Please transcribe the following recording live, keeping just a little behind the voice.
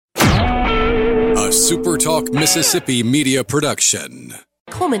SuperTalk Mississippi media production.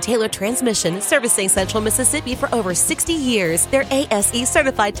 Coleman Taylor Transmission, servicing Central Mississippi for over 60 years. Their ASE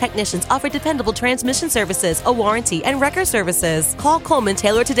certified technicians offer dependable transmission services, a warranty, and wrecker services. Call Coleman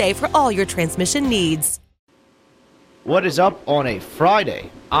Taylor today for all your transmission needs. What is up on a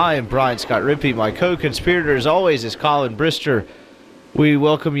Friday? I am Brian Scott Rippey. My co-conspirator, as always, is Colin Brister. We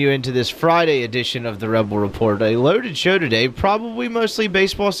welcome you into this Friday edition of the Rebel Report. A loaded show today, probably mostly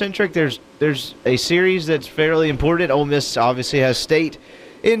baseball-centric. There's a series that's fairly important. Ole Miss obviously has State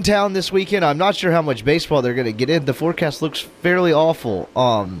in town this weekend. I'm not sure how much baseball they're going to get in. The forecast looks fairly awful,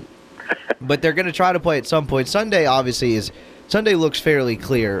 but they're going to try to play at some point. Sunday looks fairly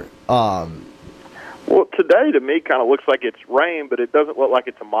clear. Well, today to me kind of looks like it's rain, but it doesn't look like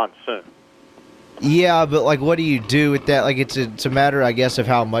it's a monsoon. Yeah, but, what do you do with that? It's a matter, I guess, of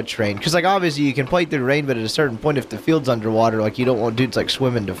how much rain. Because, obviously you can play through rain, but at a certain point, if the field's underwater, you don't want dudes,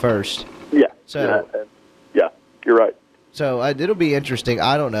 swimming to first. Yeah. So, yeah, you're right. So, it'll be interesting.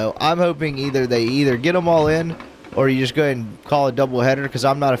 I don't know. I'm hoping they either get them all in or you just go ahead and call a doubleheader, because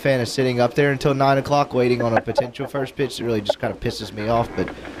I'm not a fan of sitting up there until 9 o'clock waiting on a potential first pitch. It really just kind of pisses me off, but,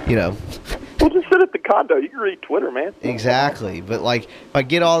 Well, just sit at the condo. You can read Twitter, man. Exactly. But, if I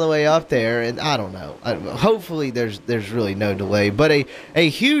get all the way up there, and I don't know. Hopefully there's really no delay. But a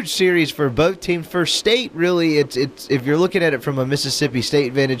huge series for both teams. For State, really, it's if you're looking at it from a Mississippi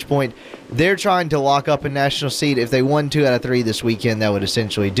State vantage point, they're trying to lock up a national seed. If they won 2 out of 3 this weekend, that would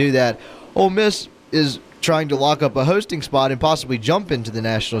essentially do that. Ole Miss is trying to lock up a hosting spot and possibly jump into the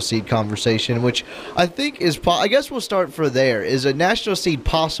national seed conversation, which I think is I guess we'll start for there. Is a national seed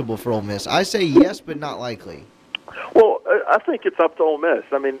possible for Ole Miss? I say yes, but not likely. Well, I think it's up to Ole Miss.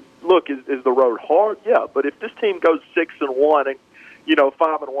 I mean, look, is the road hard? Yeah, but if this team goes 6-1 and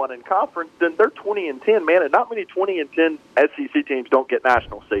 5-1 in conference, then they're 20-10, man. And not many 20-10 SEC teams don't get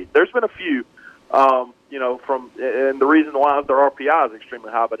national seeds. There's been a few. And the reason why is their RPI is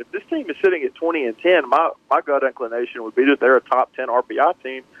extremely high. But if this team is sitting at 20-10, my gut inclination would be that they're a top 10 RPI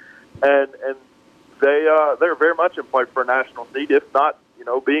team, and they're very much in play for a national seed, if not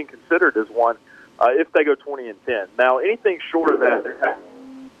being considered as one, if they go 20-10. Now, anything short of that,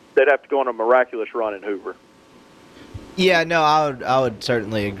 they'd have to go on a miraculous run in Hoover. Yeah, no, I would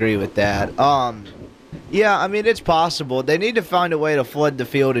certainly agree with that. Yeah, I mean, it's possible. They need to find a way to flood the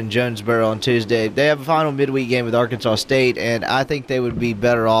field in Jonesboro on Tuesday. They have a final midweek game with Arkansas State, and I think they would be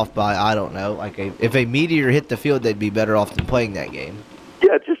better off by, I don't know, if a meteor hit the field, they'd be better off than playing that game.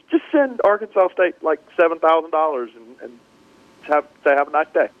 Yeah, just send Arkansas State $7,000 and have a nice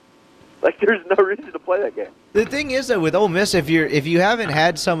day. There's no reason to play that game. The thing is, though, with Ole Miss, if you haven't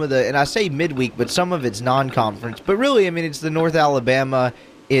had some of the, and I say midweek, but some of it's non-conference, but really, I mean, it's the North Alabama.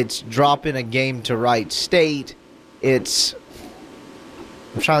 It's dropping a game to Wright State. I'm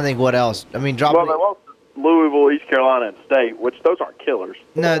trying to think what else. I mean, dropping. Well, they lost Louisville, East Carolina, and State, which those aren't killers.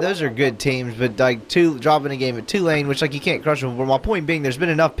 No, those are good teams, but dropping a game at Tulane, which you can't crush them. But my point being, there's been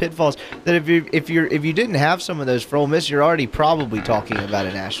enough pitfalls that if you didn't have some of those for Ole Miss, you're already probably talking about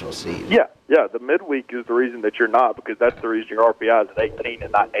a national seed. Yeah. The midweek is the reason that you're not, because that's the reason your RPI is at 18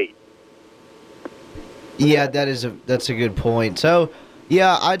 and not 8. Yeah, that's a good point. So.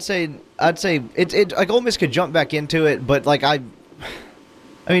 Yeah, I'd say it's Ole Miss could jump back into it, but I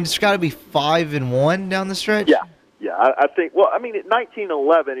mean, it's got to be 5-1 down the stretch. Yeah, I think. Well, I mean, at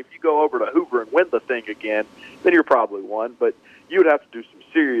 19-11, if you go over to Hoover and win the thing again, then you're probably won. But you would have to do some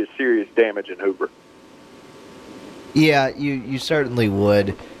serious damage in Hoover. Yeah, you certainly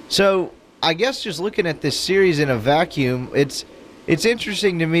would. So I guess just looking at this series in a vacuum, it's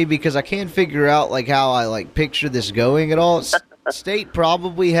interesting to me because I can't figure out how I picture this going at all. State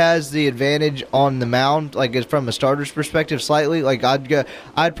probably has the advantage on the mound, from a starter's perspective, slightly.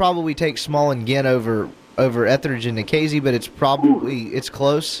 I'd probably take Small and Ginn over Etheridge and Nikhazy, but it's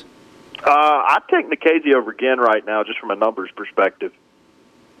close. I'd take Nikhazy over Ginn right now, just from a numbers perspective.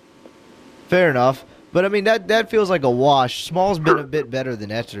 Fair enough, but I mean that feels like a wash. Small's been a bit better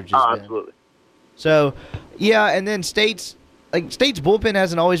than Etheridge has been. Absolutely. So, yeah, and then State's bullpen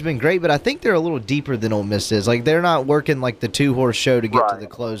hasn't always been great, but I think they're a little deeper than Ole Miss is. They're not working the two-horse show to get to the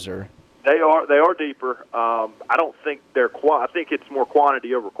closer. They are deeper. I don't think I think it's more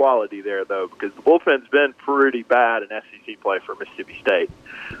quantity over quality there, though, because the bullpen's been pretty bad in SEC play for Mississippi State.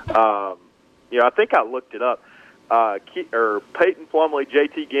 I think I looked it up. Peyton Plumlee,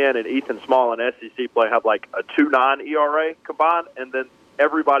 J.T. Ginn, and Ethan Small in SEC play have a 2.9 ERA combined, and then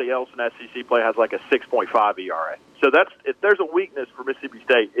everybody else in SEC play has a 6.5 ERA. So if there's a weakness for Mississippi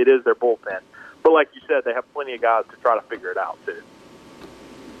State, it is their bullpen. But like you said, they have plenty of guys to try to figure it out too.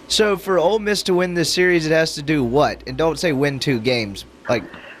 So for Ole Miss to win this series, it has to do what? And don't say win 2 games.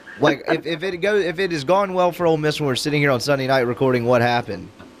 Like if it has gone well for Ole Miss when we're sitting here on Sunday night recording, what happened?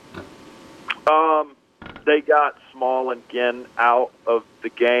 They got Small and Ginn out of the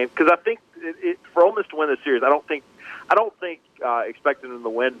game because I think for Ole Miss to win this series, I don't think expecting them to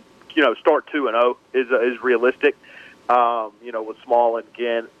win, start 2-0 is realistic. With Small and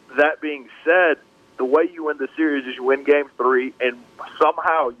Ginn. That being said, the way you win the series is you win Game 3, and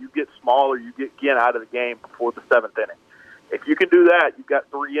somehow you get Small or you get Ginn out of the game before the 7th inning. If you can do that, you've got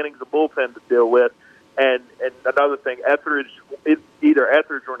 3 innings of bullpen to deal with. And another thing, either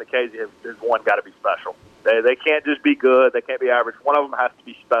Etheridge or Nikhazy has one got to be special. They can't just be good. They can't be average. One of them has to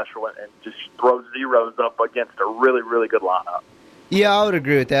be special and just throw zeros up against a really, really good lineup. Yeah, I would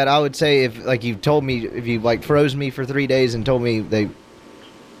agree with that. I would say if you froze me for 3 days and told me they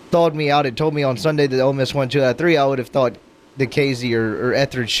thawed me out and told me on Sunday that Ole Miss won 2 out of 3, I would have thought Nikhazy or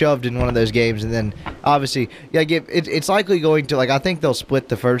Etheridge shoved in one of those games, and then obviously, it's likely going to, I think they'll split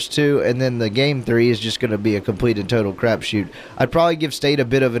the first 2, and then the Game 3 is just going to be a complete and total crapshoot. I'd probably give State a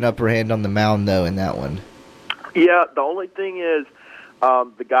bit of an upper hand on the mound, though, in that one. Yeah, the only thing is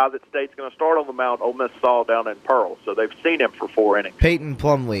the guy that State's going to start on the mound, Ole Miss saw down in Pearl, so they've seen him for 4 innings. Peyton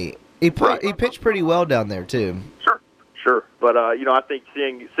Plumlee. He pitched pretty well down there, too. Sure. But, I think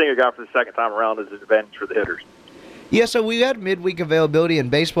seeing a guy for the second time around is an advantage for the hitters. Yeah, so we had midweek availability in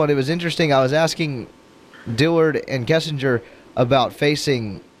baseball, and it was interesting. I was asking Dillard and Kessinger about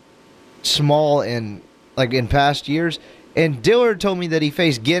facing Small in past years, and Dillard told me that he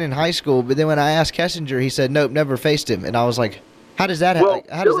faced Ginn in high school, but then when I asked Kessinger, he said, nope, never faced him. And I was like, how does that work?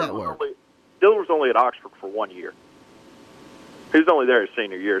 Dillard was only at Oxford for 1 year. He was only there his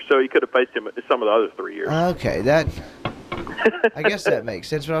senior year, so he could have faced him some of the other 3 years. Okay, I guess that makes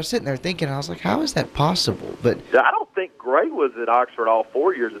sense. But I was sitting there thinking, I was like, how is that possible? But I don't think Gray was at Oxford all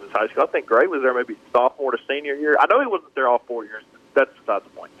 4 years of his high school. I think Gray was there maybe sophomore to senior year. I know he wasn't there all 4 years. That's beside the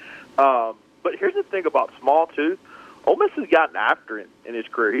point. But here's the thing about Small, too. Ole Miss has gotten after him in his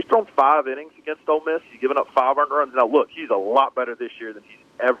career. He's thrown 5 innings against Ole Miss. He's given up 5 earned runs. Now, look, he's a lot better this year than he's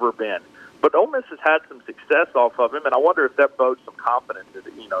ever been. But Ole Miss has had some success off of him, and I wonder if that bodes some confidence,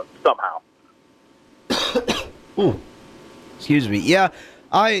 somehow. Ooh. Excuse me. Yeah,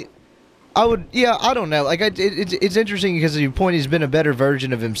 I would. Yeah, I don't know. It's interesting because you point he's been a better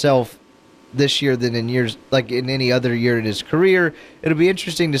version of himself this year than in years in any other year in his career. It'll be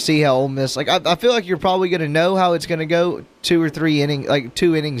interesting to see how Ole Miss. I feel like you're probably going to know how it's going to go 2 or 3 innings,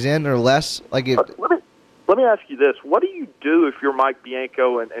 2 innings in or less. Let me ask you this: what do you do if you're Mike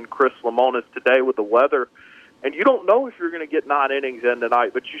Bianco and Chris Lemonis today with the weather, and you don't know if you're going to get 9 innings in tonight?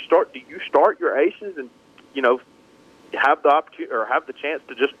 But do you start your aces and have the opportunity or have the chance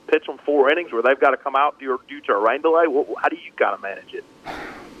to just pitch them 4 innings where they've got to come out due to a rain delay? How do you kind of manage it?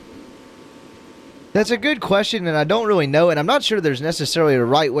 That's a good question, and I don't really know, and I'm not sure there's necessarily a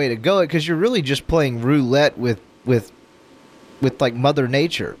right way to go it because you're really just playing roulette with Mother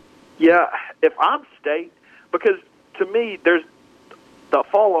Nature. Yeah, if I'm State, because to me there's the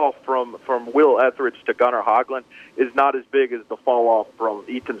fall off from Will Etheridge to Gunnar Hoglund is not as big as the fall off from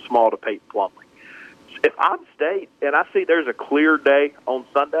Ethan Small to Peyton Plumlee. If I'm State and I see there's a clear day on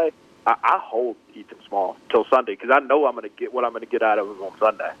Sunday, I hold Ethan Small till Sunday because I know I'm going to get what I'm going to get out of him on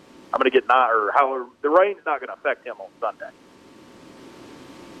Sunday. I'm going to get 9 or however. The rain's not going to affect him on Sunday.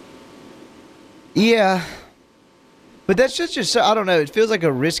 Yeah. But that's just I don't know. It feels like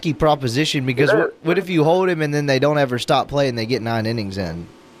a risky proposition because what if you hold him and then they don't ever stop playing, they get 9 innings in?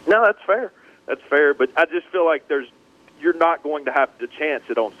 No, that's fair. That's fair. But I just feel like you're not going to have the chance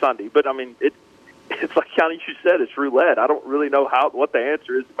it on Sunday. But, I mean, it's like kind of you said, it's roulette. I don't really know what the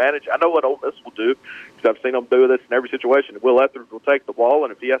answer is to manage. I know what Ole Miss will do because I've seen them do this in every situation. Will Etheridge will take the ball,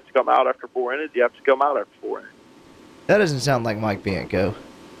 and if he has to come out after 4 innings, he has to come out after 4 innings. That doesn't sound like Mike Bianco.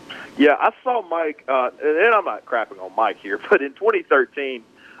 Yeah, I saw Mike, and I'm not crapping on Mike here, but in 2013,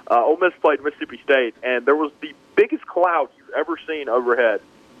 Ole Miss played Mississippi State, and there was the biggest cloud you've ever seen overhead.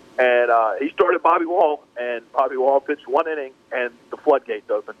 And he started Bobby Wall, and Bobby Wall pitched 1 inning, and the floodgates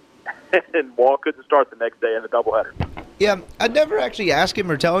opened. And Wall couldn't start the next day in the doubleheader. Yeah, I'd never actually ask him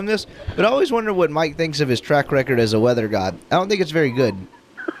or tell him this, but I always wonder what Mike thinks of his track record as a weather god. I don't think it's very good.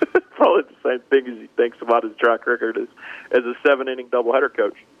 Probably the same thing as he thinks about his track record as a 7-inning doubleheader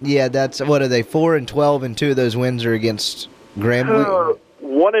coach. Yeah, what are they, 4-12, and 2 of those wins are against Grambling?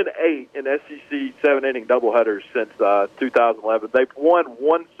 1-8 in SEC 7-inning doubleheaders since 2011. They've won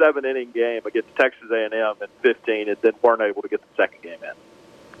 1 7-inning game against Texas A&M in 15 and then weren't able to get the second game in.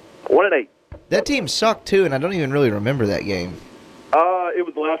 1-8. That team sucked, too, and I don't even really remember that game. It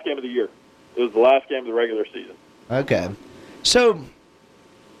was the last game of the year. It was the last game of the regular season. Okay. So,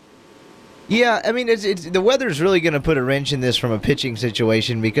 Yeah, I mean, it's the weather's really going to put a wrench in this from a pitching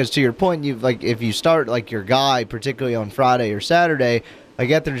situation because, to your point, if you start like your guy, particularly on Friday or Saturday, like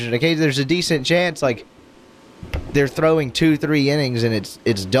Etheridge and Casey, there's a decent chance like they're throwing 2-3 innings and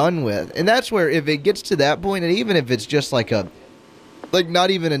it's done with, and that's where if it gets to that point, and even if it's just like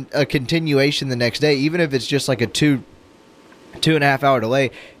not even a continuation the next day, even if it's just like a 2.5 hour delay.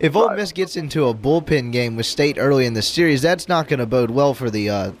 If Ole Miss gets into a bullpen game with State early in the series, that's not going to bode well for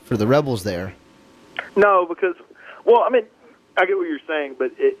the Rebels there. No, because I mean, I get what you're saying,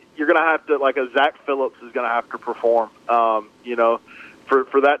 but you're going to have to, like, a Zach Phillips is going to have to perform,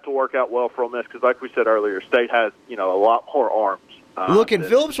 for that to work out well for Ole Miss, because like we said earlier, State has a lot more arms. Look, and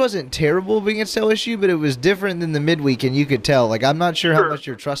Phillips wasn't terrible against LSU, but it was different than the midweek, and you could tell. Like, I'm not sure how much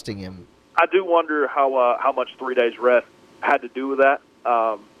you're trusting him. I do wonder how much 3 days rest had to do with that,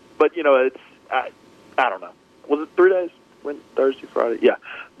 but it's I don't know. Was it 3 days? Thursday, Friday? Yeah,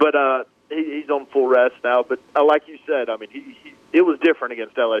 but he's on full rest now. But like you said, I mean, it was different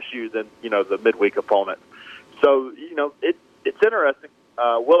against LSU than the midweek opponent. So it's interesting.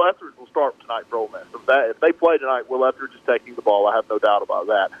 Will Etheridge will start tonight for Ole Miss. If they play tonight, Will Etheridge is taking the ball. I have no doubt about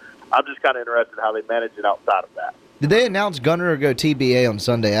that. I'm just kind of interested in how they manage it outside of that. Did they announce Gunner or go TBA on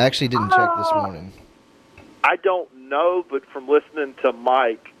Sunday? I actually didn't check this morning. I don't know, but from listening to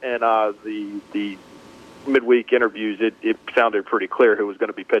Mike and the midweek interviews, it sounded pretty clear who was going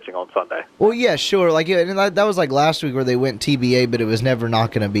to be pitching on Sunday. Well, yeah, sure. And that was like last week where they went TBA, but it was never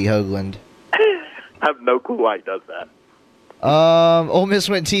not going to be Hoagland. I have no clue why he does that. Ole Miss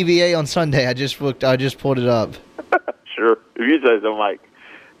went TBA on Sunday. I just pulled it up. Sure, if you say so, Mike.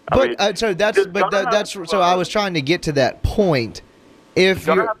 I was trying to get to that point. If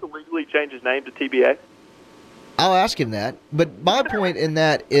you're going to have to legally change his name to TBA. I'll ask him that. But my point in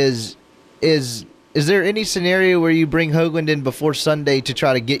that is there any scenario where you bring Hoagland in before Sunday to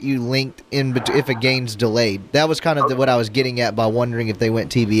try to get you linked in if a game's delayed? That was kind of what I was getting at by wondering if they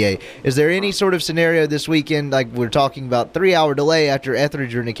went TBA. Is there any sort of scenario this weekend, like we're talking about 3-hour delay after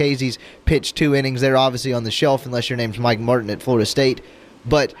Etheridge or Nikhazy's pitched 2 innings? They're obviously on the shelf unless your name's Mike Martin at Florida State.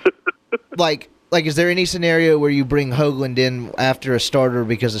 But like is there any scenario where you bring Hoagland in after a starter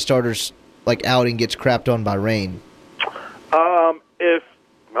because the starter's like outing gets crapped on by rain?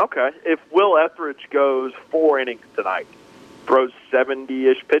 If Will Etheridge goes 4 innings tonight, throws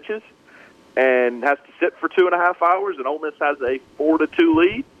 70-ish pitches, and has to sit for 2.5 hours, and Ole Miss has a 4-2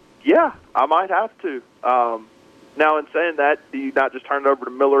 lead, yeah, I might have to. Now, in saying that, do you not just turn it over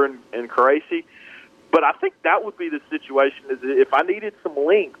to Miller and Caracci? But I think that would be the situation. Is if I needed some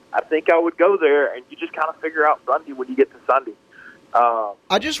length, I think I would go there, and you just kind of figure out Sunday when you get to Sunday.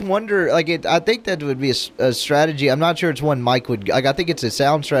 I just wonder, I think that would be a strategy. I'm not sure it's one Mike would. I think it's a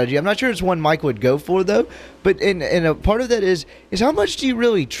sound strategy. I'm not sure it's one Mike would go for though. But and a part of that is how much do you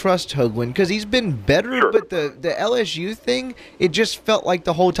really trust Hoagland? Because he's been better, sure. But the LSU thing, it just felt like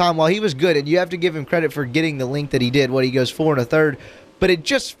the whole time while he was good, and you have to give him credit for getting the length that he did. He goes 4 1/3, but it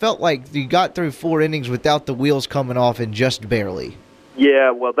just felt like you got through 4 innings without the wheels coming off and just barely.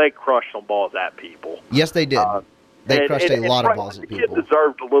 Yeah, well, they crushed some balls at people. Yes, they did. They crushed a lot of balls at people. The kid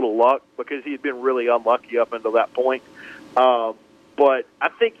deserved a little luck because he had been really unlucky up until that point. But I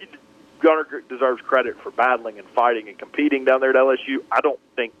think Gunner deserves credit for battling and fighting and competing down there at LSU. I don't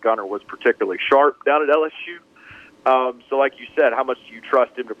think Gunner was particularly sharp down at LSU. So like you said, how much do you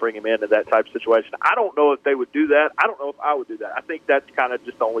trust him to bring him into that type of situation? I don't know if they would do that. I don't know if I would do that. I think that's kind of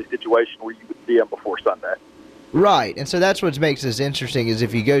just the only situation where you would see him before Sunday. Right, and so that's what makes this interesting is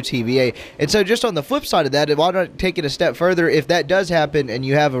if you go TBA. And so just on the flip side of that, why not take it a step further? If that does happen and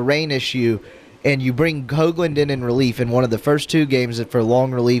you have a rain issue and you bring Hoagland in relief in one of the first 2 games for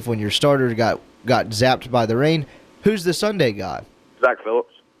long relief when your starter got zapped by the rain, who's the Sunday guy? Zach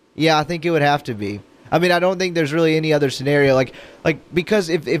Phillips. Yeah, I think it would have to be. I mean, I don't think there's really any other scenario. Because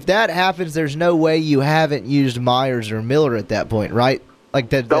if that happens, there's no way you haven't used Myers or Miller at that point, right?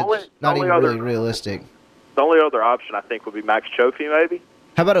 That's not even really realistic. The only other option, I think, would be Max Chofie, maybe.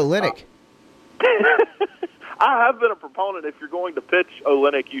 How about Olenek? I have been a proponent. If you're going to pitch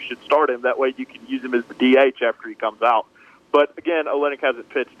Olenek, you should start him. That way you can use him as the DH after he comes out. But, again, Olenek hasn't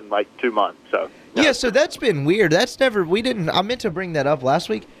pitched in, 2 months. So yeah, so that's been weird. I meant to bring that up last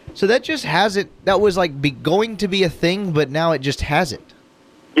week. So that just hasn't – that was, going to be a thing, but now it just hasn't.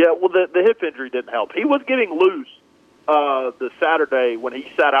 Yeah, well, the hip injury didn't help. He was getting loose. The Saturday when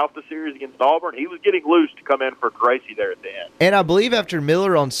he sat out the series against Auburn, he was getting loose to come in for Caracci there at the end. And I believe after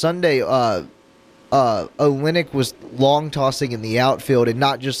Miller on Sunday, Olenek was long tossing in the outfield and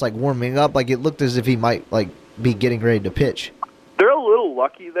not just warming up. It looked as if he might be getting ready to pitch. They're a little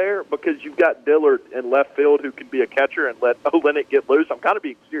lucky there because you've got Dillard in left field who can be a catcher and let Olenek get loose. I'm kind of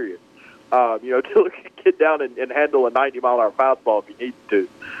being serious. Dillard can get down and handle a 90-mile-an-hour fastball if he needs to.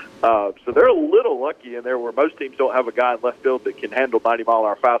 So they're a little lucky in there where most teams don't have a guy in left field that can handle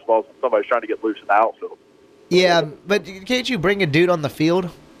 90-mile-an-hour fastballs when somebody's trying to get loose in the outfield. Yeah, but can't you bring a dude on the field?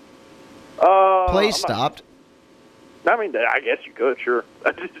 Play stopped. I mean, I guess you could, sure.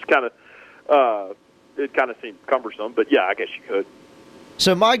 It just kind of seemed cumbersome, but yeah, I guess you could.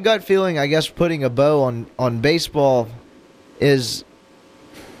 So my gut feeling, I guess, putting a bow on baseball is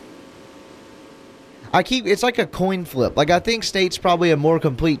it's like a coin flip. Like, I think State's probably a more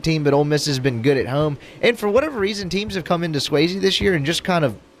complete team, but Ole Miss has been good at home. And for whatever reason, teams have come into Swayze this year and just kind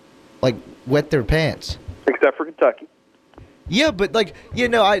of, like, wet their pants. Except for Kentucky. Yeah, but, like,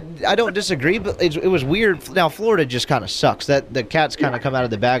 I don't disagree, but it was weird. Now, Florida just kind of sucks. That the Cats kind of come out of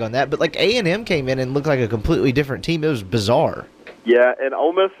the bag on that. But, like, A&M came in and looked like a completely different team. It was bizarre. Yeah, and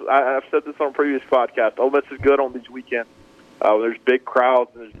Ole Miss, I've said this on a previous podcast, Ole Miss is good on these weekends. There's big crowds,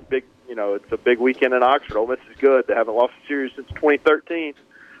 and there's big, it's a big weekend in Oxford. Ole Miss is good. They haven't lost a series since 2013.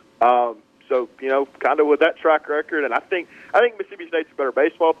 So, kind of with that track record, and I think Mississippi State's a better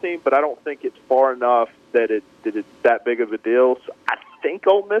baseball team, but I don't think it's far enough that it's that big of a deal. So I think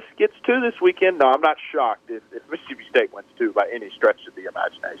Ole Miss gets 2 this weekend. No, I'm not shocked if Mississippi State wins 2 by any stretch of the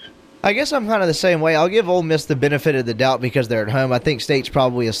imagination. I guess I'm kind of the same way. I'll give Ole Miss the benefit of the doubt because they're at home. I think State's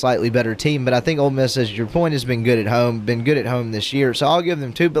probably a slightly better team, but I think Ole Miss, as your point, has been good at home this year. So I'll give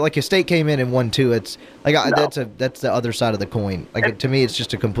them 2. But like if State came in and won 2, it's like that's the other side of the coin. Like to me, it's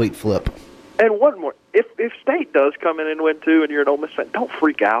just a complete flip. And one more, if State does come in and win 2, and you're an Ole Miss fan, don't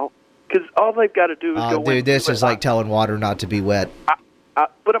freak out because all they've got to do is go win. Dude, this is like telling water not to be wet.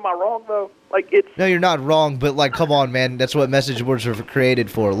 But am I wrong though? No, you're not wrong, but like, come on, man. That's what message boards are created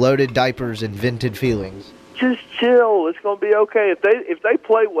for: loaded diapers and vented feelings. Just chill. It's going to be okay if they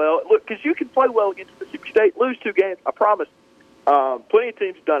play well. Look, because you can play well against Mississippi State, lose 2 games. I promise. Plenty of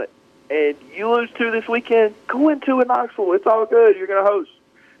teams done it, and you lose 2 this weekend. Go into in Knoxville. It's all good. You're going to host.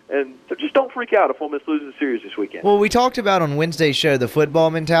 And so just don't freak out if Ole Miss loses the series this weekend. Well, we talked about on Wednesday's show the football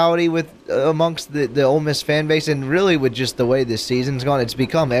mentality with amongst the Ole Miss fan base, and really with just the way this season's gone, it's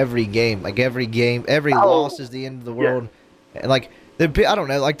become every game. Like every loss is the end of the world. Yeah. And like I don't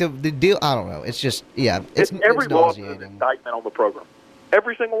know, like the deal. I don't know. It's just it's every loss is an indictment on the program.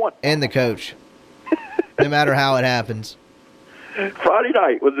 Every single one. And the coach. No matter how it happens. Friday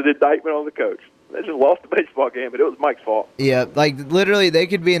night was an indictment on the coach. They just lost the baseball game, but it was Mike's fault. Yeah, like literally they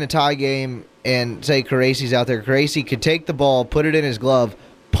could be in a tie game and say Caracci's out there. Caracci could take the ball, put it in his glove,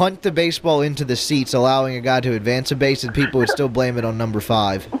 punt the baseball into the seats, allowing a guy to advance a base, and people would still blame it on number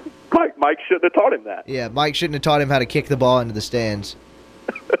 5. Mike shouldn't have taught him that. Yeah, Mike shouldn't have taught him how to kick the ball into the stands.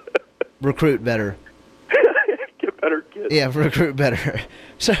 Recruit better. Get better kids. Yeah, recruit better.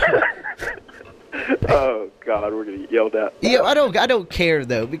 So... Oh God, we're gonna get yelled at. Yeah, I don't care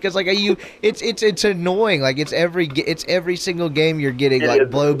though because like it's annoying. Like it's every single game you're getting like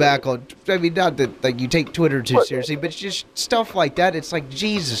blowback on. I mean, not that like you take Twitter too seriously, but just stuff like that. It's like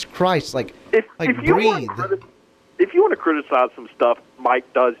Jesus Christ, like if breathe. If you want to criticize some stuff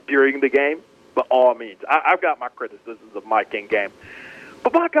Mike does during the game, by all means, I've got my criticisms of Mike in game.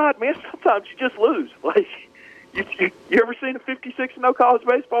 But my God, man, sometimes you just lose. Like you ever seen a 56-0 college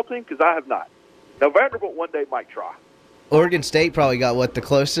baseball team? Because I have not. Now, Vanderbilt one day might try. Oregon State probably got, the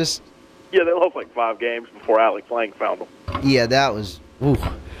closest? Yeah, they lost 5 games before Alex Lang found them. Yeah, that was... Ooh.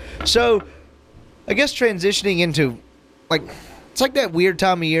 So, I guess transitioning into, it's like that weird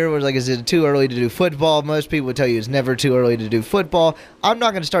time of year where, is it too early to do football? Most people would tell you it's never too early to do football. I'm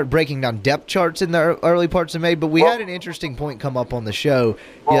not going to start breaking down depth charts in the early parts of May, but we had an interesting point come up on the show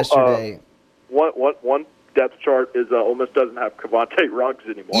yesterday. One depth chart is Ole Miss doesn't have Cavante Ruggs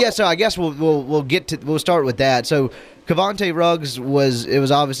anymore. Yeah, so I guess we'll start with that. So Cavante Ruggs was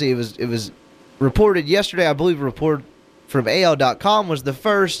reported yesterday. I believe a report from AL.com was the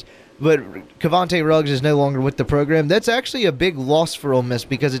first, but Cavante Ruggs is no longer with the program. That's actually a big loss for Ole Miss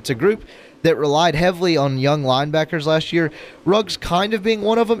because it's a group that relied heavily on young linebackers last year. Ruggs kind of being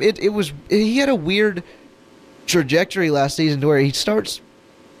one of them. He had a weird trajectory last season to where he starts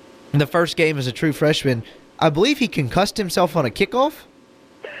the first game as a true freshman. I believe he concussed himself on a kickoff.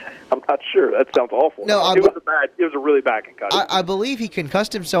 I'm not sure. That sounds awful. No, it was a really bad concussion. I believe he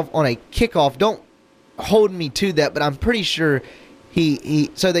concussed himself on a kickoff. Don't hold me to that, but I'm pretty sure he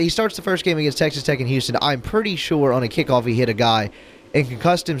starts the first game against Texas Tech in Houston. I'm pretty sure on a kickoff he hit a guy and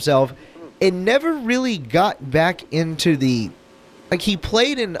concussed himself and never really got back into the he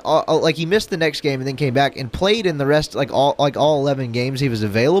played in he missed the next game and then came back and played in the rest all 11 games he was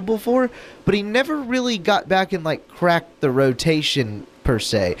available for, but he never really got back and cracked the rotation per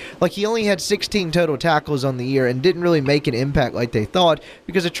se. Like, he only had 16 total tackles on the year and didn't really make an impact like they thought,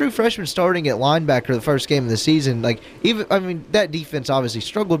 because a true freshman starting at linebacker the first game of the season, like, that defense obviously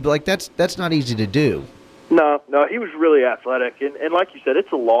struggled, but like that's not easy to do. No, he was really athletic, and like you said,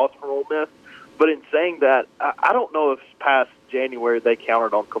 it's a loss for Ole Miss. But in saying that, I don't know if past January they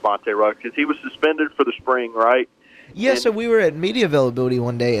counted on Cavante Ruggs, because he was suspended for the spring, right? Yeah, so we were at media availability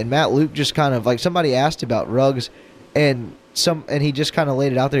one day, and Matt Luke just kind of, like, somebody asked about Ruggs, and he just kind of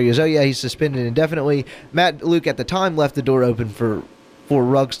laid it out there. He goes, "Oh yeah, he's suspended indefinitely." Matt Luke at the time left the door open for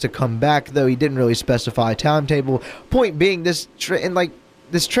Ruggs to come back, though he didn't really specify a timetable. Point being, this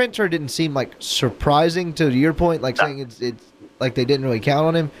transfer didn't seem like surprising, to your point, like saying it's like they didn't really count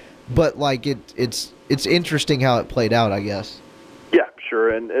on him, but like it's interesting how it played out, I guess. Yeah, sure.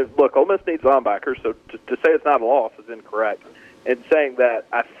 And look, Ole Miss needs linebackers, so to say it's not a loss is incorrect. And saying that,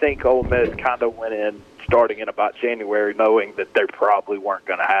 I think Ole Miss kind of went in starting in about January knowing that they probably weren't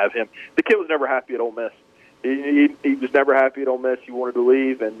going to have him. The kid was never happy at Ole Miss. He was never happy at Ole Miss. He wanted to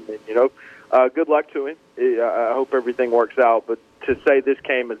leave, and good luck to him. I hope everything works out. But to say this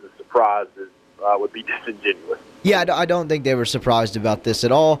came as a surprise would be disingenuous. Yeah, I don't think they were surprised about this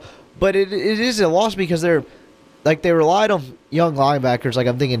at all. But it is a loss because they relied on young linebackers. Like,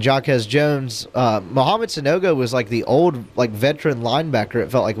 I'm thinking Jaquez Jones. Mohamed Sanogo was like the old, like, veteran linebacker it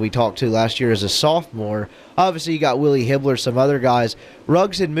felt like we talked to last year as a sophomore. Obviously, you got Willie Hibbler, some other guys.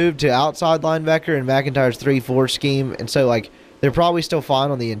 Ruggs had moved to outside linebacker in McIntyre's 3-4 scheme, and so, like, they're probably still fine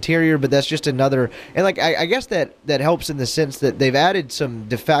on the interior, but that's just another – and, like, I guess that helps in the sense that they've added some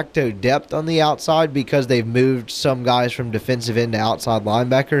de facto depth on the outside because they've moved some guys from defensive end to outside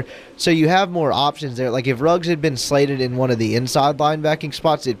linebacker. So you have more options there. Like, if Ruggs had been slated in one of the inside linebacking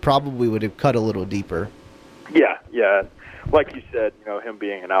spots, it probably would have cut a little deeper. Yeah. Like you said, him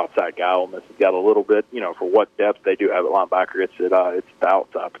being an outside guy, Ole Miss has got a little bit, for what depth they do have at linebacker, it's the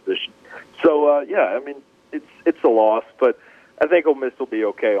outside position. So, it's a loss, but – I think Ole Miss will be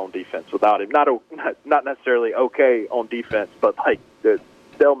okay on defense without him. Not necessarily okay on defense, but like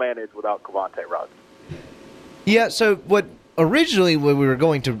they'll manage without Cavante Ruggs. Yeah. So originally when we were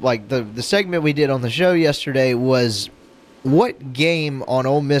going to, like, the segment we did on the show yesterday was what game on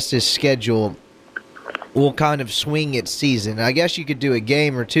Ole Miss's schedule will kind of swing its season. I guess you could do a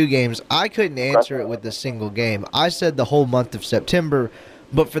game or two games. I couldn't answer it with a single game. I said the whole month of September,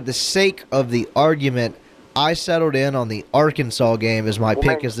 but for the sake of the argument, I settled in on the Arkansas game as my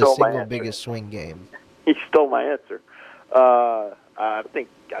pick as the single biggest swing game. He stole my answer.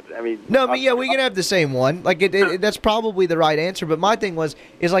 We can have the same one. Like, that's probably the right answer. But my thing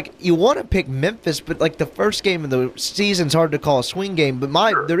is like, you want to pick Memphis, but like the first game of the season's hard to call a swing game. But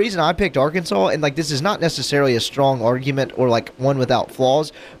the reason I picked Arkansas, and like this is not necessarily a strong argument or like one without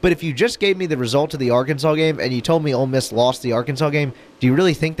flaws, but if you just gave me the result of the Arkansas game and you told me Ole Miss lost the Arkansas game, do you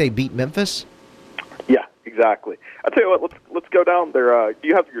really think they beat Memphis? Yeah, exactly. I tell you what, let's go down there. Do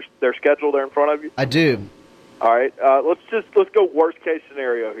you have their schedule there in front of you? I do. All right. Let's go worst case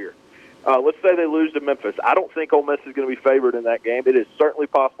scenario here. Let's say they lose to Memphis. I don't think Ole Miss is going to be favored in that game. It is certainly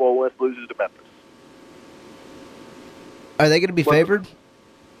possible Ole Miss loses to Memphis. Are they going to be favored?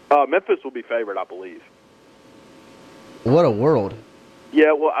 Memphis will be favored, I believe. What a world.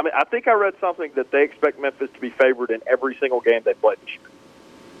 Yeah, well, I think I read something that they expect Memphis to be favored in every single game they play this year.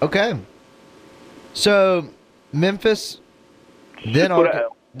 Okay. So, Memphis, then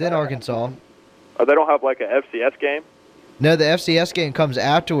Arkansas. They don't have like an FCS game? No, the FCS game comes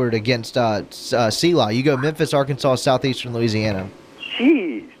afterward against CeeLi. You go Memphis, Arkansas, Southeastern Louisiana.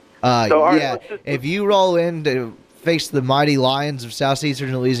 Jeez. If you roll in to face the mighty Lions of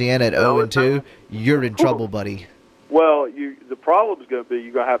Southeastern Louisiana at 0-2, you're in trouble, buddy. Well, the problem is going to be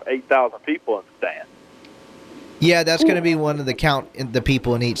you're going to have 8,000 people in the stand. Yeah, that's going to be one of the count in the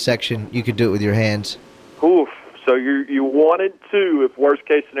people in each section. You could do it with your hands. Oof. So you 1-2 if worst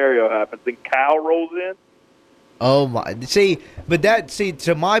case scenario happens, then Cal rolls in. Oh my!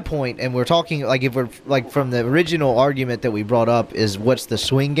 To my point, and we're talking like if we're like from the original argument that we brought up is what's the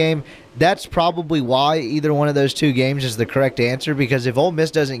swing game? That's probably why either one of those two games is the correct answer. Because if Ole Miss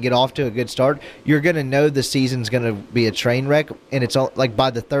doesn't get off to a good start, you're going to know the season's going to be a train wreck, and it's like by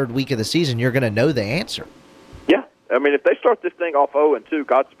the third week of the season, you're going to know the answer. Yeah, if they start this thing off 0-2,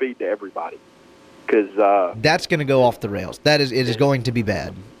 Godspeed to everybody. Because that's going to go off the rails. It is going to be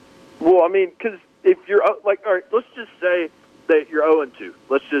bad. Well, because if you're all right, let's just say that you're 0-2.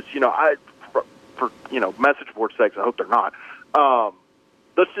 Let's just, for message board sakes, I hope they're not.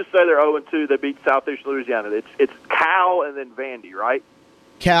 Let's just say they're 0-2. They beat Southeastern Louisiana. It's Cal and then Vandy, right?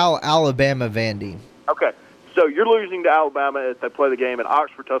 Cal, Alabama, Vandy. Okay, so you're losing to Alabama if they play the game in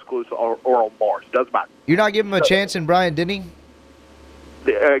Oxford, Tuscaloosa, or on Mars. Doesn't matter. You're not giving them a chance in Bryant-Denny?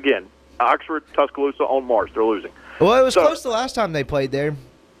 Again, Oxford, Tuscaloosa on March. They're losing. Well, it was close the last time they played there.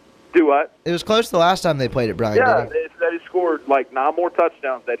 Do what? It was close the last time they played at Bryan. Yeah, they scored like 9 more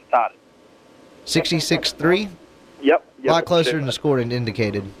touchdowns. They tied it. 66-3? Yep. A lot closer than the score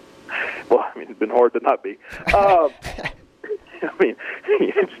indicated. Well, I mean, it's been hard to not be. I mean,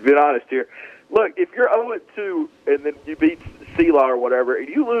 just being honest here. Look, if you're 0-2 and then you beat CeeLaw or whatever, and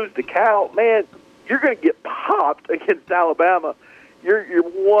you lose to Cal, man, you're going to get popped against Alabama. You're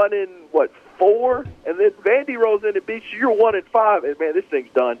 1-4, and then Vandy rolls in and beats you. You're 1-5, and man, this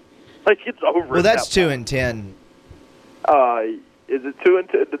thing's done. Like it's over. Well, that's 2-10. Is it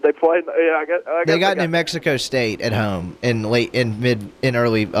 2-10? Did they play? Yeah, I guess they got New Mexico State at home in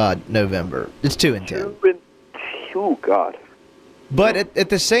early November. It's 2-10. Oh God. But at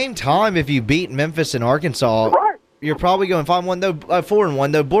the same time, if you beat Memphis and Arkansas, right, you're probably going 5-1 though,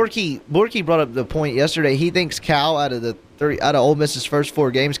 4-1 though. Borky brought up the point yesterday. He thinks Cal out of Ole Miss's first 4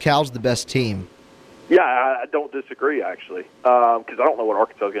 games, Cal's the best team. Yeah, I don't disagree actually, because I don't know what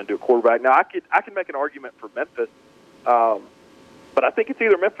Arkansas is going to do at quarterback. Now I can make an argument for Memphis, but I think it's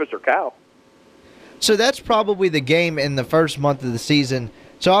either Memphis or Cal. So that's probably the game in the first month of the season.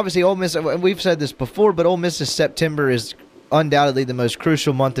 So obviously Ole Miss, we've said this before, but Ole Miss's September is undoubtedly the most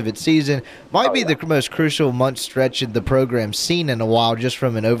crucial month of its season. Might be the most crucial month stretch the program's seen in a while, just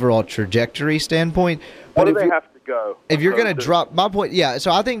from an overall trajectory standpoint. But do they have to go? If you're going to drop, my point, yeah,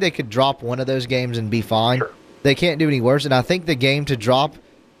 so I think they could drop one of those games and be fine. Sure. They can't do any worse, and I think the game to drop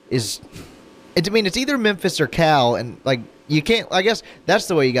is, it's either Memphis or Cal, and like you can't. I guess that's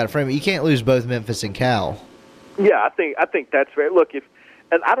the way you got to frame it. You can't lose both Memphis and Cal. Yeah, I think that's fair. Look,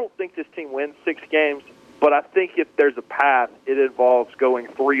 and I don't think this team wins 6 games. But I think if there's a path, it involves going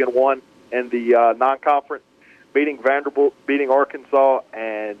 3-1 in the non-conference, beating Vanderbilt, beating Arkansas,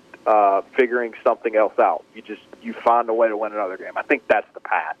 and figuring something else out. You find a way to win another game. I think that's the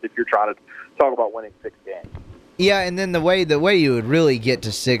path if you're trying to talk about winning 6 games. Yeah, and then the way you would really get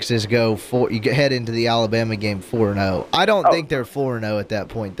to 6 is you head into the Alabama game 4-0. I don't think they're 4-0 at that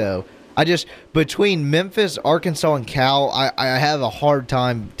point though. Between Memphis, Arkansas, and Cal, I have a hard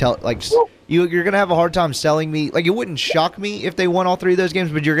time You're going to have a hard time selling me. Like, it wouldn't shock me if they won all 3 of those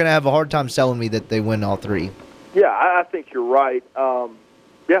games, but you're going to have a hard time selling me that they win all 3. Yeah, I think you're right.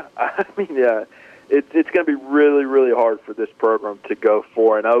 It's going to be really, really hard for this program to go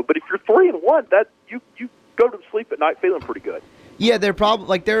 4-0. But if you're 3-1, that you go to sleep at night feeling pretty good. Yeah, they're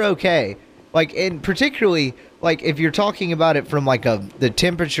probably they're okay. And particularly if you're talking about it from the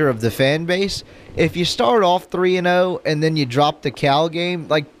temperature of the fan base, if you start off 3-0 and then you drop the Cal game,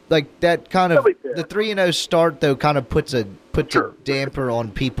 that kind of the 3-0 start though kind of puts a damper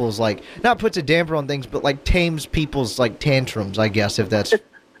on people's not puts a damper on things, but tames people's tantrums, I guess, if that's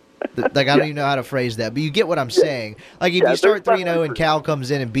I don't even know how to phrase that, but you get what I'm saying. If you start 3-0 and Cal comes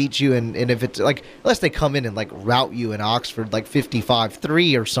in and beats you, and if it's unless they come in and rout you in Oxford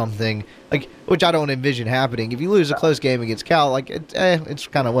 55-3 or something, which I don't envision happening. If you lose a close game against Cal, it's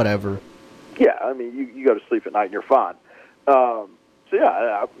kind of whatever. Yeah, you go to sleep at night and you're fine. So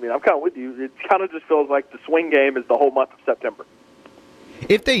yeah, I'm kind of with you. It kind of just feels like the swing game is the whole month of September.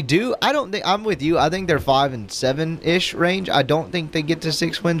 If they do, I don't think I'm with you. I think they're 5-7-ish range. I don't think they get to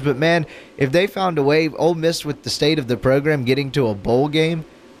 6 wins. But man, if they found a way, Ole Miss with the state of the program getting to a bowl game,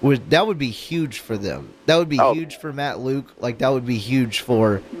 that would be huge for them. That would be huge for Matt Luke. That would be huge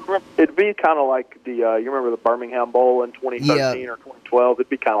for. It'd be kind of like the you remember the Birmingham Bowl in 2013 or 2012. It'd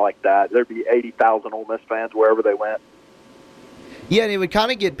be kind of like that. There'd be 80,000 Ole Miss fans wherever they went. Yeah, and it would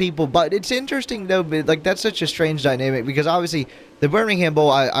kind of get people, but it's interesting though. But that's such a strange dynamic because obviously the Birmingham Bowl,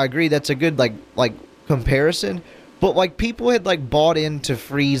 I agree that's a good comparison. But people had bought into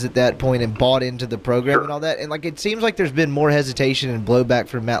Freeze at that point and bought into the program and all that, and it seems like there's been more hesitation and blowback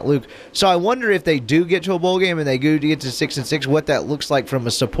from Matt Luke. So I wonder if they do get to a bowl game and they do get to 6-6, what that looks like from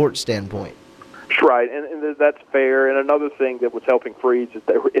a support standpoint. Right, and that's fair. And another thing that was helping Freeze is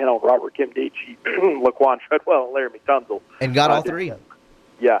they were in on Robert Kimdichie, Laquan Treadwell, and Laramie Tunsil. And got all 3.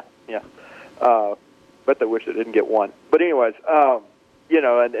 Yeah. Bet they wish they didn't get one. But anyways, and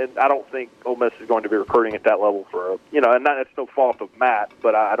I don't think Ole Miss is going to be recruiting at that level for, and that's no fault of Matt,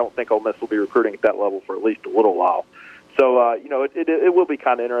 but I don't think Ole Miss will be recruiting at that level for at least a little while. So, it will be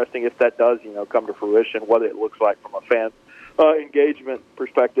kind of interesting if that does, come to fruition, what it looks like from a fan engagement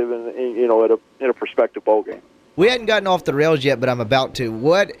perspective and in a prospective bowl game. We hadn't gotten off the rails yet, but I'm about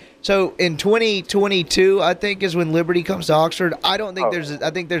to. So in 2022, I think is when Liberty comes to Oxford. I don't think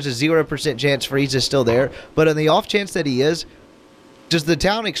I think there's a 0% chance Freeze is still there. But on the off chance that he is, does the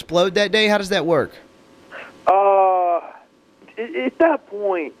town explode that day? How does that work? At that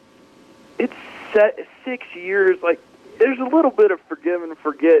point, it's set 6 years. there's a little bit of forgive and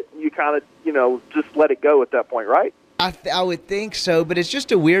forget. You kind of, just let it go at that point, right? I would think so, but it's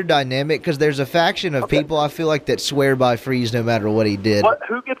just a weird dynamic because there's a faction of people I feel like that swear by Freeze no matter what he did.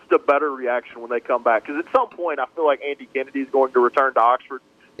 Who gets the better reaction when they come back? Because at some point, I feel like Andy Kennedy is going to return to Oxford.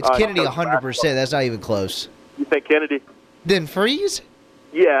 It's Kennedy 100%. That's not even close. You think Kennedy? Then Freeze?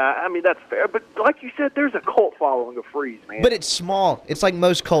 Yeah, I mean, that's fair. But like you said, there's a cult following of Freeze, man. But it's small. It's like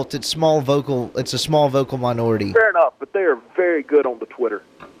most cults. It's a small vocal minority. Fair enough, but they are very good on the Twitter.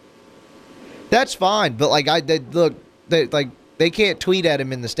 That's fine, but they can't tweet at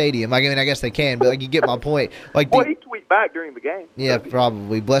him in the stadium. I mean, I guess they can, but you get my point. He tweet back during the game. Yeah,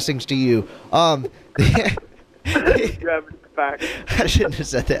 probably. Blessings to you. You have facts. I shouldn't have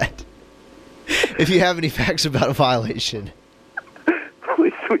said that. If you have any facts about a violation,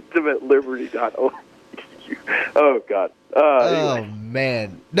 please tweet them at liberty.org. Oh God. Anyway.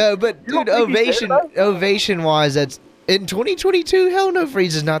 Man, no, but dude, ovation wise, that's in 2022. Hell no,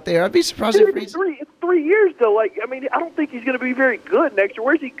 Freeze is not there. I'd be surprised if Freeze. It's 3 years though. I don't think he's going to be very good next year.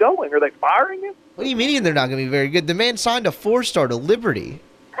 Where's he going? Are they firing him? What do you mean they're not going to be very good? The man signed a 4-star to Liberty.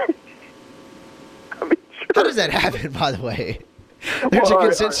 Sure. How does that happen, by the way? There's a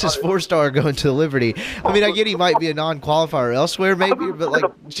consensus 4-star going to Liberty. I mean, I get he might be a non-qualifier elsewhere, maybe,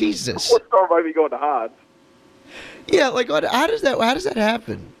 but Jesus. 4-star might be going to Hodge. Yeah, how does that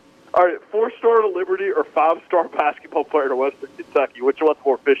happen? All right, 4-star to Liberty or 5-star basketball player to Western Kentucky. Which one's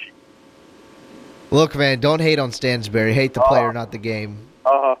more fishy? Look, man, don't hate on Stansberry. Hate the player, not the game.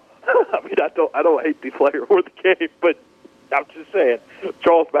 I mean, I don't hate the player or the game, but I'm just saying,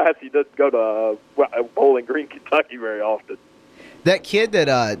 Charles Massey doesn't go to Bowling Green, Kentucky very often. That kid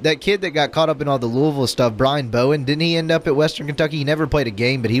that got caught up in all the Louisville stuff, Brian Bowen, didn't he end up at Western Kentucky? He never played a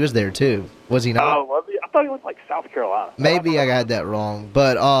game, but he was there too. Was he not? Oh, was he? I thought he was like South Carolina. Maybe I got that wrong,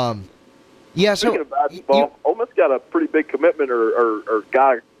 but yeah. Speaking of basketball, Ole Miss got a pretty big commitment or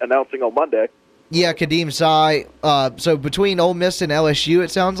guy announcing on Monday. Yeah, Kadeem Sy. So between Ole Miss and LSU,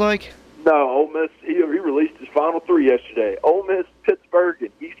 it sounds like. No, Ole Miss. He released his final 3 yesterday. Ole Miss, Pittsburgh, and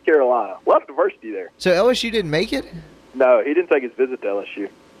East Carolina. A lot of diversity there. So LSU didn't make it? No, he didn't take his visit to LSU.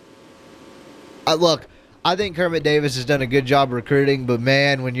 Look, I think Kermit Davis has done a good job recruiting, but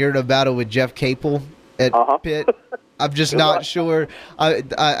man, when you're in a battle with Jeff Capel at Pitt, I'm just not sure.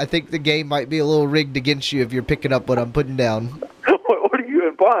 I think the game might be a little rigged against you if you're picking up what I'm putting down. What are you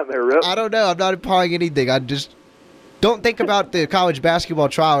implying there, Rip? I don't know. I'm not implying anything. I just don't think about the college basketball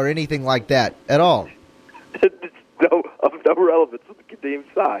trial or anything like that at all. It's of no relevance to the Kadeem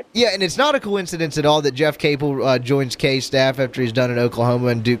Sy. Yeah, and it's not a coincidence at all that Jeff Capel joins K's staff after he's done in Oklahoma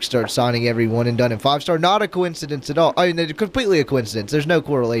and Duke starts signing everyone and done in 5-star. Not a coincidence at all. I mean, it's completely a coincidence. There's no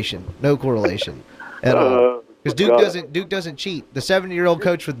correlation. No correlation at all. Because Duke doesn't cheat. The 70-year-old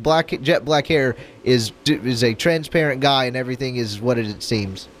coach with jet black hair is a transparent guy, and everything is what it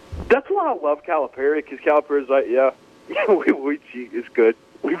seems. That's why I love Calipari, because Calipari's like, we cheat. It's good.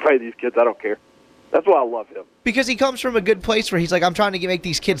 We pay these kids. I don't care. That's why I love him. Because he comes from a good place where he's like, I'm trying to make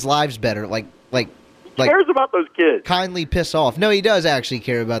these kids' lives better. He cares about those kids. Kindly piss off. No, he does actually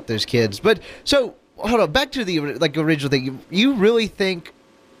care about those kids. But so hold on, back to the original thing. You really think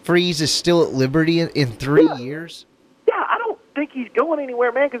Freeze is still at Liberty in 3 years? Yeah, I don't think he's going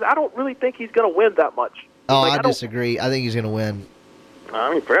anywhere, man. Because I don't really think he's going to win that much. Oh, I disagree. I think he's going to win. I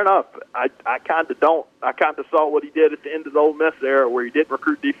mean, fair enough. I kind of don't. I kind of saw what he did at the end of the Ole Miss era, where he didn't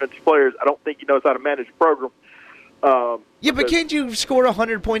recruit defensive players. I don't think he knows how to manage a program. Yeah, but can't you score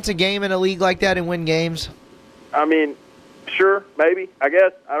 100 points a game in a league like that and win games? I mean, sure, maybe. I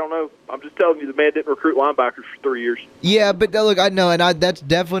guess. I don't know. I'm just telling you, the man didn't recruit linebackers for 3 years. Yeah, but look, I know, and that's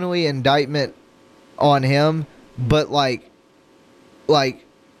definitely an indictment on him. But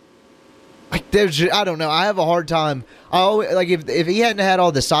there's, I don't know. I have a hard time. If he hadn't had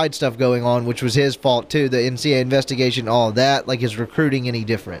all the side stuff going on, which was his fault too, the NCAA investigation, all of that, is recruiting any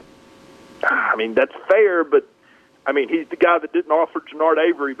different? I mean, that's fair, but I mean, he's the guy that didn't offer Jannard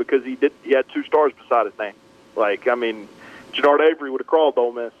Avery because he had 2 stars beside his name. Jannard Avery would have crawled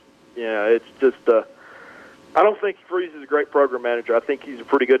Ole Miss. Yeah, it's just. I don't think Freeze is a great program manager. I think he's a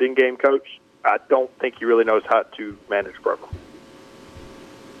pretty good in-game coach. I don't think he really knows how to manage a program.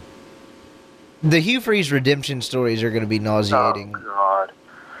 The Hugh Freeze redemption stories are going to be nauseating. Oh, God.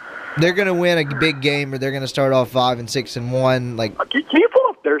 They're going to win a big game, or they're going to start off 5-6-1. Can you pull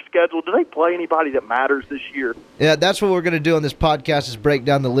up their schedule? Do they play anybody that matters this year? Yeah, that's what we're going to do on this podcast is break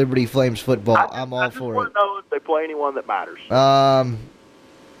down the Liberty Flames football. I'm all for it. I just want to know if they play anyone that matters.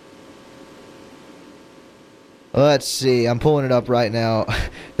 Let's see. I'm pulling it up right now. I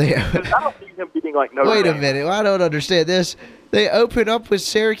don't see him beating Notre Dame. Wait a minute. I don't understand this. They open up with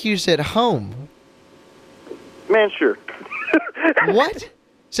Syracuse at home. Man, sure. What?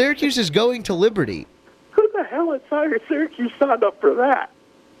 Syracuse is going to Liberty. Who the hell at Syracuse signed up for that?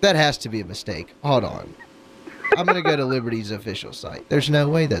 That has to be a mistake. Hold on. I'm going to go to Liberty's official site. There's no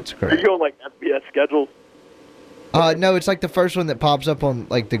way that's Are correct. you going like FBS schedules? No, it's like the first one that pops up on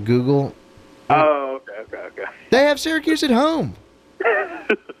like the Google. Oh, okay. They have Syracuse at home.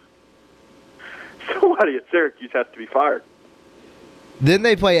 Somebody at Syracuse has to be fired. Then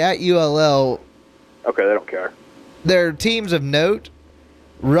they play at ULL. Okay, they don't care. Their teams of note,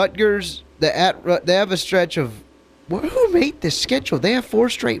 Rutgers, they have a stretch of... Who made this schedule? They have 4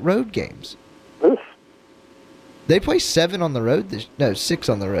 straight road games. Oof. They play 7 on the road. 6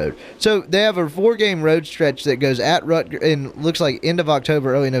 on the road. So they have a 4-game road stretch that goes at Rutgers, and looks like end of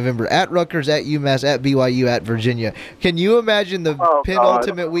October, early November, at Rutgers, at UMass, at BYU, at Virginia. Can you imagine the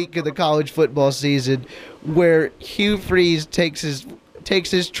penultimate week of the college football season where Hugh Freeze takes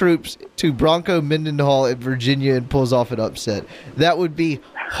his troops to Bronco Mendenhall at Virginia and pulls off an upset? That would be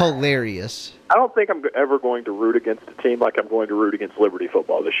hilarious. I don't think I'm ever going to root against a team like I'm going to root against Liberty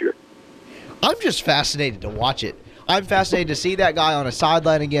football this year. I'm just fascinated to watch it. I'm fascinated to see that guy on a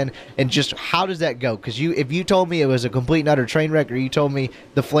sideline again, and just how does that go? Because if you told me it was a complete and utter train wreck, or you told me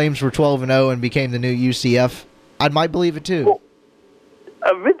the Flames were 12-0 and became the new UCF, I might believe it too. Well,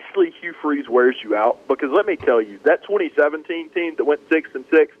 eventually Hugh Freeze wears you out, because let me tell you, that 2017 team that went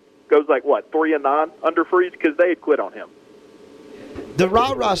 6-6 goes like what, 3-9 under Freeze, because they had quit on him. The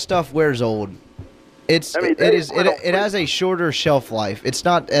rah-rah stuff wears old. It has a shorter shelf life. It's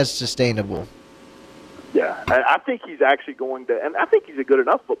not as sustainable. Yeah, I think he's actually going to, and I think he's a good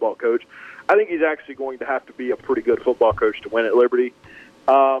enough football coach. I think he's actually going to have to be a pretty good football coach to win at Liberty.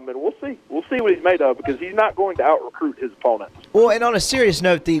 And we'll see. We'll see what he's made of, because he's not going to out-recruit his opponents. Well, and on a serious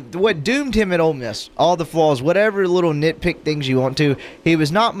note, what doomed him at Ole Miss, all the flaws, whatever little nitpick things you want to, he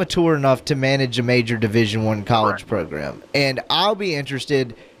was not mature enough to manage a major Division I college program. And I'll be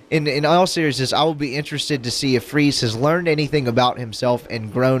interested, in all seriousness, I will be interested to see if Freeze has learned anything about himself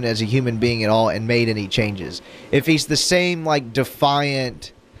and grown as a human being at all and made any changes. If he's the same, like,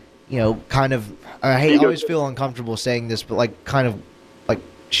 defiant, kind of, I always feel uncomfortable saying this, but like kind of like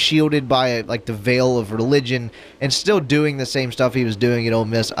shielded by the veil of religion and still doing the same stuff he was doing at Ole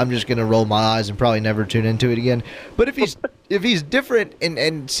Miss, I'm just going to roll my eyes and probably never tune into it again. But if he's different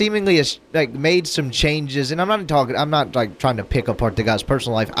and seemingly has made some changes, and I'm not trying to pick apart the guy's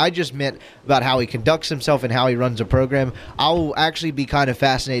personal life. I just meant about how he conducts himself and how he runs a program. I'll actually be kind of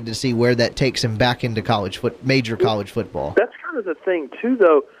fascinated to see where that takes him back into major college football. That's kind of the thing too,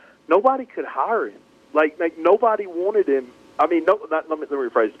 though. Nobody could hire him. Like nobody wanted him. I mean, let me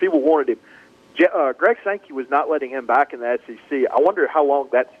rephrase. People wanted him. Greg Sankey was not letting him back in the SEC. I wonder how long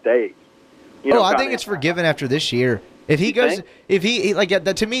that stays. I think it's forgiven after this year. If he goes, think? If he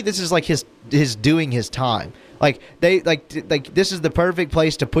to me, this is like his doing his time. This is the perfect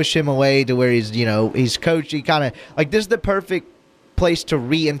place to push him away to where he's coached. He kind of this is the perfect place to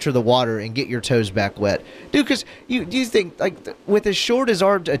re-enter the water and get your toes back wet, dude. Because you think with as short as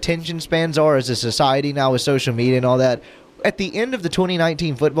our attention spans are as a society now with social media and all that, at the end of the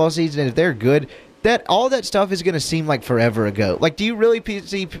 2019 football season, if they're good, that all that stuff is going to seem like forever ago. Do you really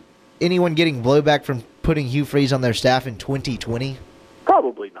see anyone getting blowback from putting Hugh Freeze on their staff in 2020?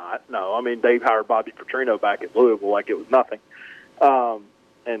 Probably not. No, I mean, they hired Bobby Petrino back at Louisville like it was nothing.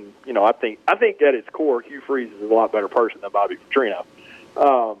 And I think at its core, Hugh Freeze is a lot better person than Bobby Petrino.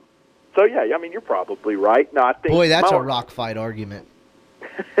 So yeah, I mean, you're probably right. No, I think that's a rock fight argument.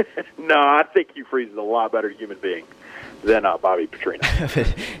 No, I think Hugh Freeze is a lot better human being than Bobby Petrino.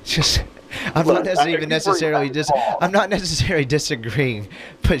 I'm not necessarily disagreeing,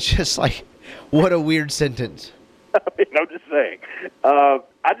 but just what a weird sentence. I mean, I'm just saying.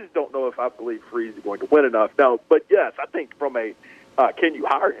 I just don't know if I believe Freeze is going to win enough. No, but yes, I think from a can you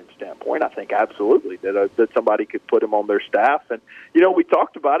hire him standpoint, I think absolutely that somebody could put him on their staff. And we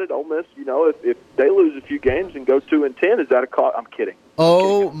talked about it. Ole Miss, if they lose a few games and go 2-10, is that a call? I'm kidding.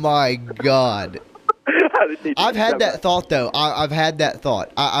 My God. I've had that thought, though. I've had that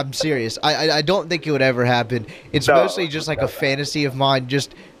thought. I'm serious. I don't think it would ever happen. It's mostly just a fantasy of mine.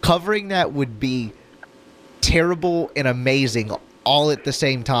 Just covering that would be terrible and amazing all at the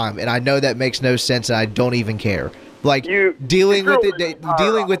same time. And I know that makes no sense, and I don't even care. Dealing with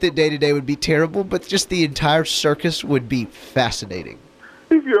it day to day would be terrible, but just the entire circus would be fascinating.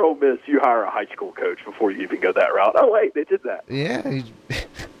 If you're Ole Miss, you hire a high school coach before you even go that route. Oh wait, they did that. Yeah,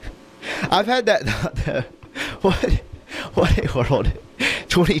 I've had that. What a world!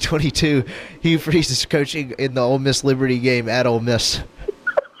 2022, Hugh Freeze is coaching in the Ole Miss Liberty game at Ole Miss.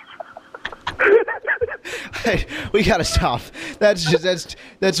 We gotta stop.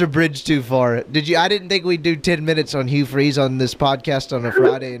 That's a bridge too far. I didn't think we'd do 10 minutes on Hugh Freeze on this podcast on a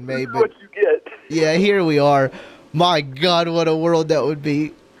Friday in May, but what you get. yeah, here we are. My God, what a world that would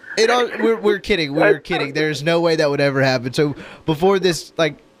be. We're kidding. We're kidding. There's no way that would ever happen. So before this,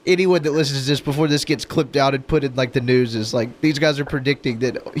 like, anyone that listens to this, before this gets clipped out and put in, like, the news, is like, these guys are predicting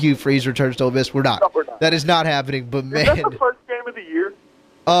that Hugh Freeze returns to Ole Miss. We're not. No, we're not. That is not happening, but man. Is that the first game of the year?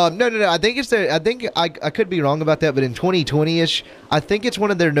 No. I think I could be wrong about that, but in 2020-ish, I think it's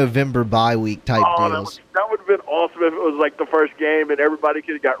one of their November bye week type deals. That would have been awesome if it was like the first game and everybody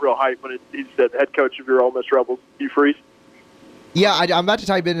could have got real hyped when he said head coach of your Ole Miss Rebels, Hugh Freeze. Yeah, I'm about to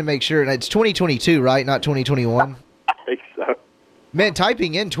type in to make sure, and it's 2022, right? Not 2021. I think so. Man,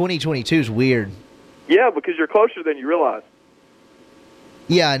 typing in 2022 is weird. Yeah, because you're closer than you realize.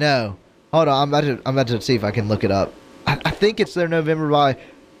 Yeah, I know. Hold on, I'm about to see if I can look it up. I think it's their November bye.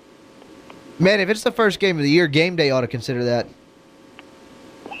 Man, if it's the first game of the year, game day ought to consider that.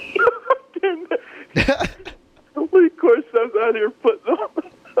 Lee Corso's out here putting on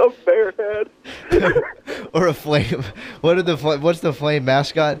a bear head. Or a flame. What's the flame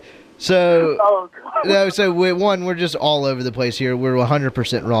mascot? So, Oh, God. no, so we're just all over the place here. We're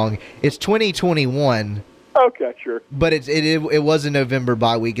 100% wrong. It's 2021, Okay, sure. but it was a November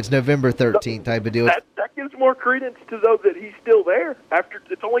bye week. It's November 13th type of deal. That gives more credence to those that he's still there after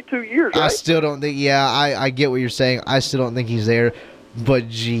it's only 2 years, right? I still don't think. Yeah, I get what you're saying. I still don't think he's there. But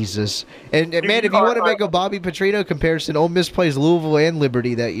Jesus, and man, if you want to make a Bobby Petrino comparison, Ole Miss plays Louisville and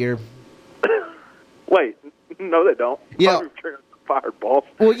Liberty that year. Wait, no, they don't. Yeah. Bobby Petrino's a fired ball.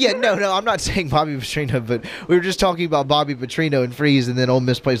 Well, yeah, no, I'm not saying Bobby Petrino, but we were just talking about Bobby Petrino and Freeze, and then Ole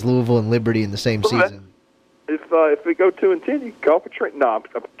Miss plays Louisville and Liberty in the same season. If we go 2-10, you can call Petrino. No,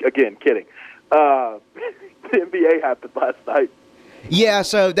 I'm again kidding. The NBA happened last night. Yeah,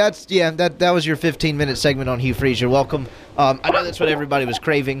 so that was your 15-minute segment on Hugh Freeze. You're welcome. I know that's what everybody was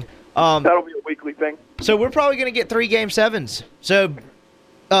craving. That'll be a weekly thing. So we're probably going to get 3 Game 7s. So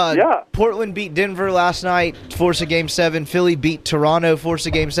Yeah. Portland beat Denver last night, force a Game 7. Philly beat Toronto, force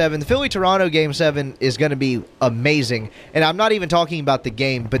a Game 7. The Philly-Toronto Game 7 is going to be amazing. And I'm not even talking about the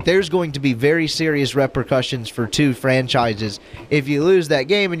game, but there's going to be very serious repercussions for 2 franchises. If you lose that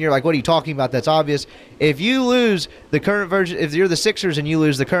game and you're like, what are you talking about? That's obvious. If you lose the current version, if you're the Sixers and you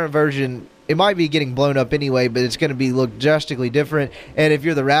lose the current version, it might be getting blown up anyway, but it's going to look drastically different. And if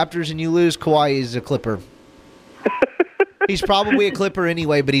you're the Raptors and you lose, Kawhi is a Clipper. He's probably a Clipper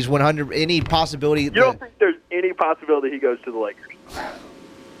anyway, but he's 100. Any possibility? You don't think there's any possibility he goes to the Lakers?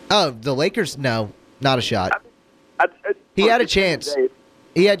 Oh, the Lakers? No, not a shot. He For had a 15 chance. days,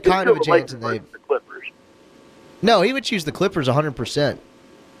 He had kind of a the chance, Lakers and they. versus the Clippers. No, he would choose the Clippers 100%.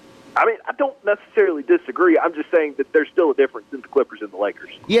 I mean, I don't necessarily disagree. I'm just saying that there's still a difference in the Clippers and the Lakers.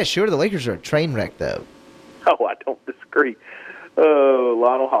 Yeah, sure. The Lakers are a train wreck, though. Oh, I don't disagree. Oh,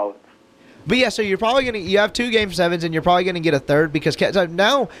 Lionel Hollins. But yeah, so you're probably gonna you have 2 Game 7s, and you're probably gonna get a third because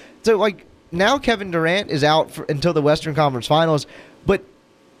now Kevin Durant is out until the Western Conference Finals. But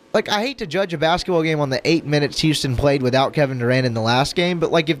like, I hate to judge a basketball game on the 8 minutes Houston played without Kevin Durant in the last game.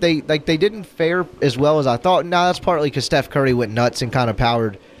 But like, if they didn't fare as well as I thought, now that's partly because Steph Curry went nuts and kind of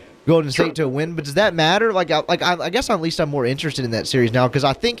powered Golden State to a win. But does that matter? I guess at least I'm more interested in that series now because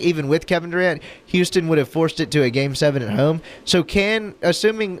I think even with Kevin Durant, Houston would have forced it to a Game 7 at home. So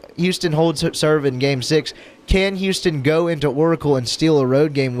assuming Houston holds serve in Game 6, can Houston go into Oracle and steal a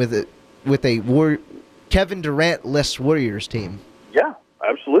road game with a Kevin Durant-less Warriors team? Yeah,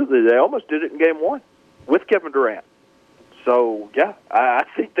 absolutely. They almost did it in Game 1 with Kevin Durant. So, yeah, I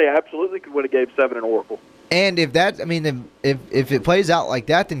think they absolutely could win a Game 7 in Oracle. And if it plays out like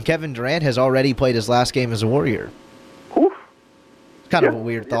that, then Kevin Durant has already played his last game as a Warrior. Whew. Kind of a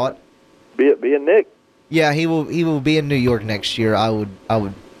weird thought. Be a Nick. Yeah, he will be in New York next year. I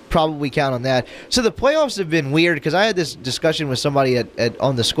would probably count on that. So the playoffs have been weird because I had this discussion with somebody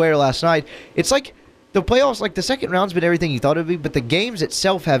on the square last night. It's like the playoffs, like the second round's been everything you thought it would be, but the games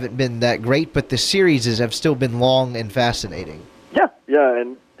itself haven't been that great, but the series have still been long and fascinating. Yeah,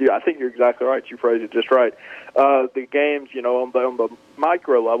 and I think you're exactly right. You phrased it just right. The games, on the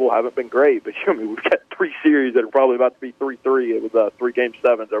micro level haven't been great, but we've got 3 series that are probably about to be 3-3. It was 3 Game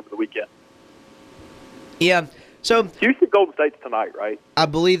 7s over the weekend. Yeah, so Houston Golden State's tonight, right? I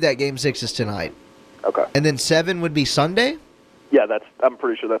believe that Game 6 is tonight. Okay. And then 7 would be Sunday? Yeah, I'm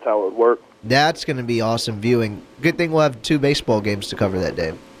pretty sure that's how it would work. That's going to be awesome viewing. Good thing we'll have 2 baseball games to cover that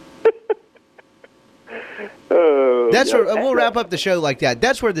day. We'll wrap up the show like that.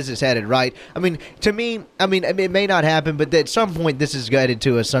 That's where this is headed, right? I mean, to me, it may not happen, but at some point this is guided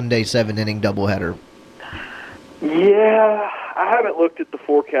to a Sunday 7-inning doubleheader. Yeah, I haven't looked at the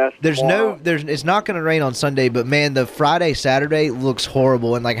forecast. It's not going to rain on Sunday, but man, the Friday, Saturday looks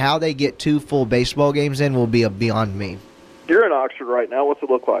horrible, and like how they get 2 full baseball games in will be beyond me. You're in Oxford right now. What's it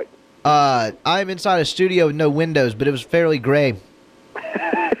look like? I'm inside a studio with no windows, but it was fairly gray.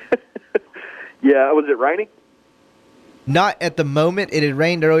 Yeah, was it raining? Not at the moment. It had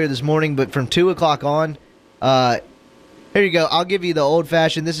rained earlier this morning, but from 2 o'clock on, here you go. I'll give you the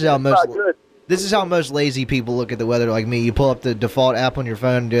old-fashioned. This is how most lazy people look at the weather like me. You pull up the default app on your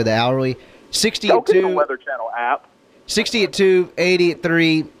phone and do the hourly. 60 Don't at 2. Get the Weather Channel app. 60 at 2, 80 at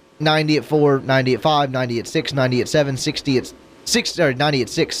 3, 90 at 4, 90 at 5, 90 at 6, 90 at 7, 60 at 6, or 90 at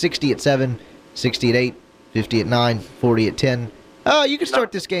 6, 60 at 7, 60 at 8, 50 at 9, 40 at 10. Oh, you can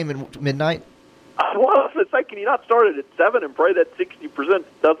start this game at midnight. Well, I was going to say, can you not start it at 7 and pray that 60%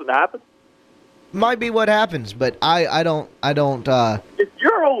 doesn't happen? Might be what happens, but I don't. If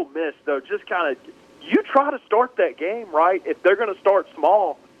you're Ole Miss, though, just kind of, you try to start that game, right? If they're going to start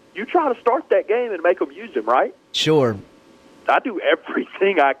small, you try to start that game and make them use them, right? Sure. I do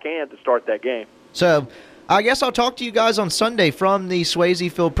everything I can to start that game. So, I guess I'll talk to you guys on Sunday from the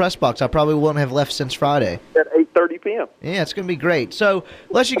Swayze Field press box. I probably won't have left since Friday. At 8:30 p.m. Yeah, it's going to be great. So,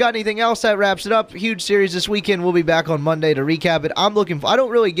 unless you got anything else, that wraps it up. Huge series this weekend. We'll be back on Monday to recap it. I don't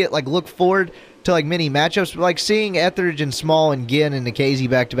really look forward to many matchups, but seeing Etheridge and Small and Ginn and Nikhazy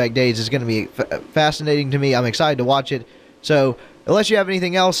back-to-back days is going to be fascinating to me. I'm excited to watch it. So, unless you have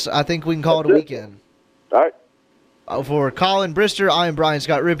anything else, I think we can call it a weekend. All right. For Colin Brister, I am Brian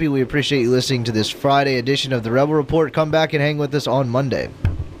Scott Rippey. We appreciate you listening to this Friday edition of the Rebel Report. Come back and hang with us on Monday.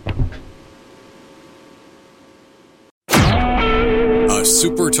 A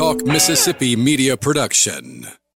SuperTalk Mississippi media production.